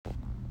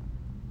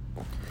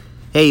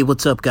Hey,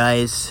 what's up,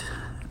 guys?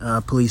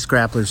 Police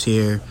Grapplers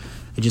here.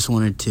 I just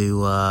wanted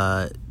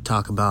to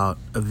talk about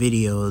a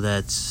video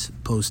that's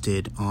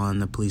posted on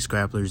the Police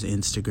Grapplers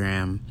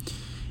Instagram,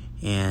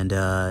 and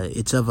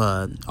it's of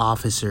an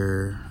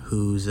officer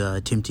who's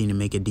attempting to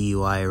make a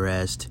DUI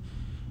arrest,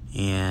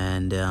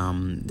 and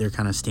they're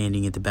kind of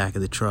standing at the back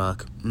of the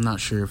truck. I'm not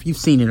sure if you've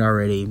seen it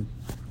already.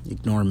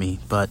 Ignore me,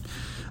 but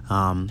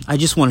I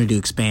just wanted to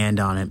expand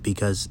on it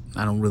because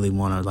I don't really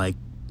want to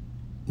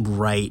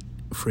write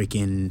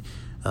freaking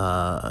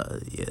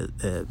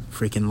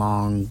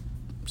long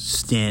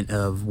stint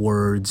of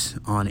words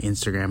on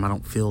Instagram. I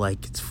don't feel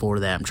like it's for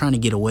that. I'm trying to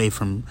get away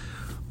from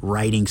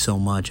writing so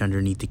much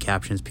underneath the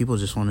captions. People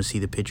just want to see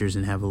the pictures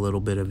and have a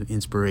little bit of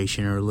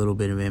inspiration or a little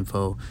bit of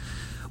info.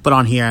 But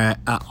on here,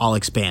 I'll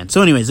expand.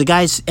 So anyways, the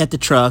guy's at the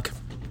truck,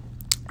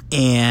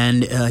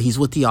 and he's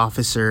with the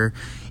officer,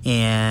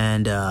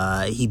 and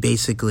he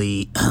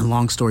basically,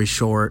 long story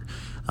short,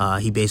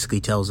 he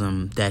basically tells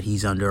him that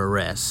he's under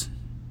arrest.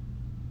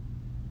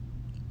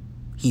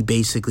 You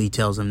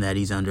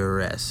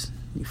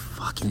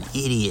fucking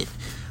idiot.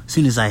 As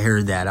soon as I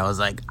heard that, I was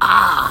like,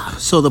 ah.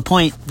 So the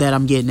point that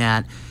I'm getting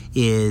at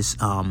is,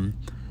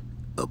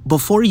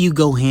 before you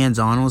go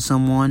hands-on with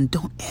someone,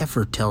 don't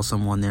ever tell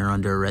someone they're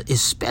under arrest,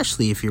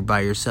 especially if you're by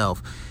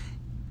yourself.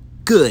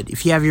 Good.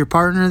 If you have your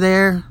partner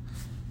there,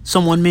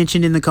 someone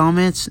mentioned in the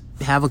comments,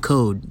 have a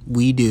code.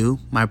 We do.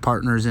 My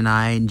partners and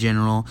I, in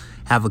general,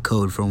 have a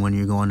code for when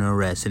you're going to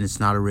arrest, and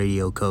it's not a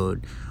radio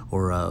code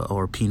or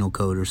a penal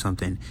code or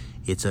something.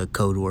 It's a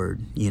code word,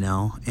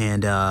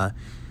 and,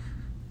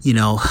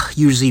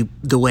 usually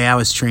the way I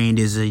was trained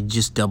is they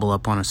just double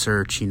up on a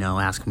search,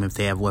 ask them if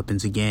they have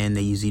weapons again.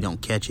 They usually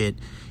don't catch it.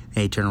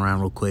 Hey, turn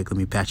around real quick. Let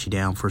me pat you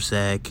down for a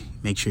sec.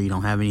 Make sure you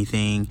don't have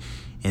anything.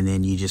 And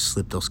then you just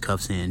slip those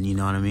cuffs in, you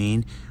know what I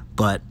mean?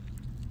 But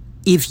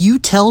if you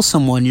tell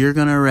someone you're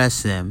going to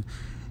arrest them,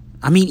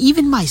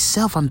 even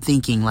myself, I'm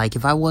thinking,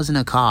 if I wasn't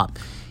a cop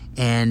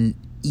and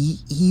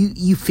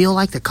you feel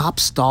like the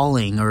cop's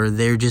stalling or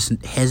they're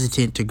just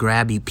hesitant to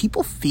grab you.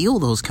 People feel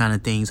those kind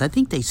of things. I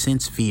think they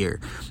sense fear,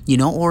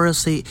 or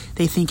else they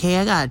think, hey,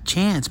 I got a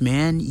chance,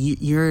 man.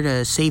 You're at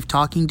a safe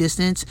talking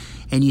distance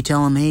and you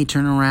tell them, hey,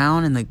 turn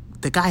around, and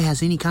the guy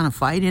has any kind of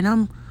fight in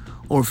him,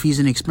 or if he's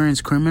an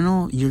experienced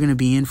criminal, you're going to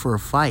be in for a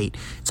fight.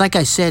 It's like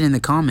I said in the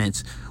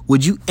comments,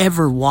 would you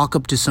ever walk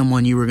up to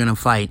someone you were going to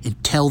fight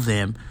and tell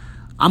them,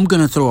 I'm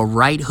going to throw a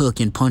right hook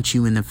and punch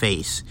you in the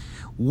face?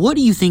 What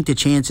do you think the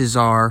chances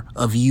are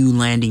of you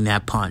landing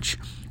that punch?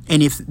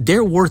 And if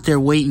they're worth their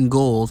weight in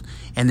gold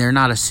and they're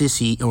not a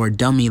sissy or a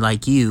dummy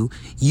like you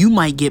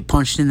might get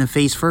punched in the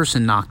face first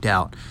and knocked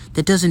out.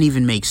 That doesn't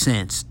even make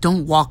sense.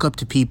 Don't walk up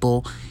to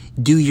people,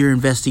 do your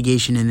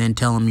investigation, and then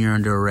tell them you're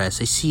under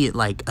arrest. I see it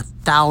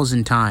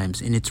 1,000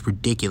 times, and it's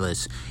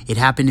ridiculous. It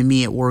happened to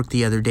me at work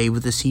the other day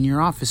with a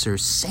senior officer.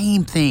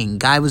 Same thing.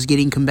 Guy was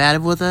getting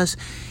combative with us,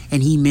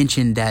 and he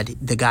mentioned that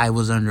the guy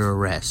was under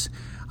arrest.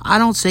 I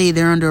don't say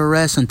they're under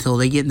arrest until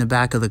they get in the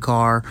back of the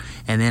car,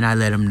 and then I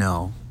let them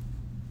know.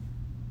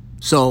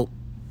 So,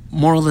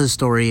 moral of the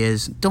story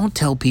is, don't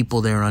tell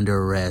people they're under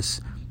arrest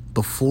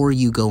before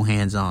you go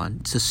hands-on.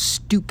 It's the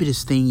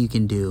stupidest thing you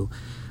can do.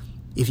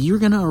 If you're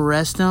going to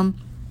arrest them,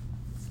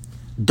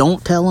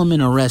 don't tell them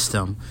and arrest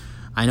them.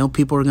 I know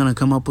people are going to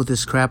come up with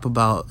this crap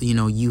about,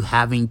 you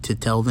having to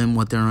tell them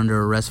what they're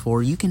under arrest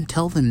for. You can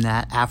tell them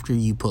that after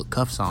you put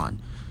cuffs on.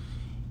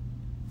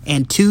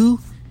 And 2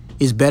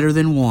 is better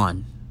than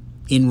 1.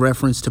 In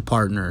reference to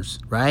partners,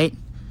 right?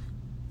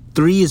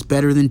 3 is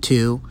better than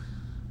 2.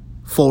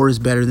 4 is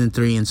better than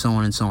 3, and so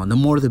on and so on. The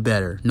more the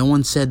better. No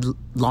one said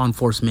law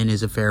enforcement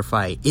is a fair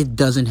fight. It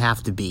doesn't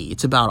have to be.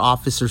 It's about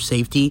officer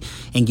safety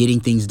and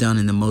getting things done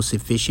in the most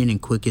efficient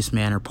and quickest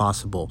manner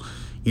possible.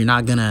 You're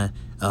not gonna,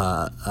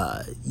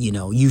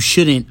 you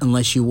shouldn't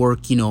unless you work,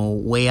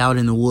 way out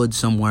in the woods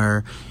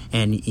somewhere,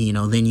 and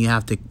then you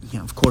have to,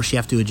 of course, you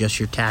have to adjust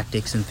your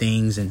tactics and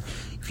things, and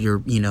if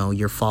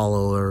your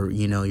follow or,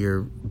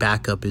 your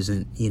backup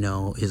isn't,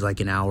 is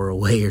an hour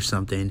away or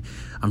something,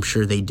 I'm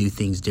sure they do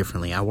things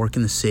differently. I work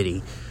in the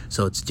city,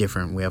 so it's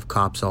different. We have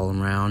cops all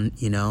around,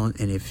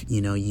 and if,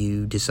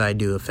 you decide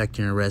to effect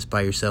an arrest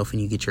by yourself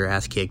and you get your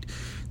ass kicked,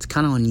 it's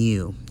kind of on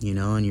you,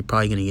 and you're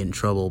probably going to get in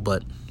trouble.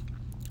 But,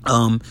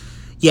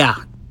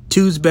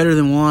 2's better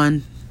than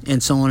 1,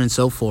 and so on and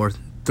so forth.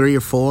 3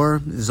 or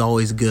 4 is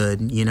always good.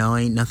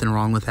 Ain't nothing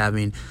wrong with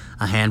having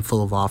a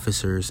handful of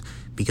officers,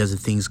 because if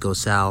things go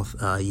south,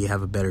 you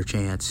have a better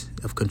chance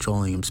of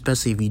controlling them,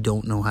 especially if you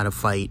don't know how to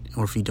fight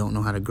or if you don't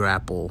know how to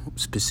grapple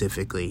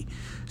specifically.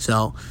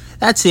 So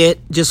that's it.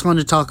 Just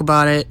wanted to talk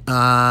about it.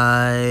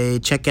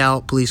 Check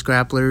out Police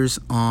Grapplers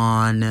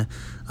on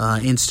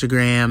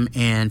Instagram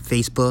and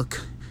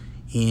Facebook,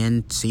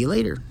 and see you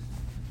later.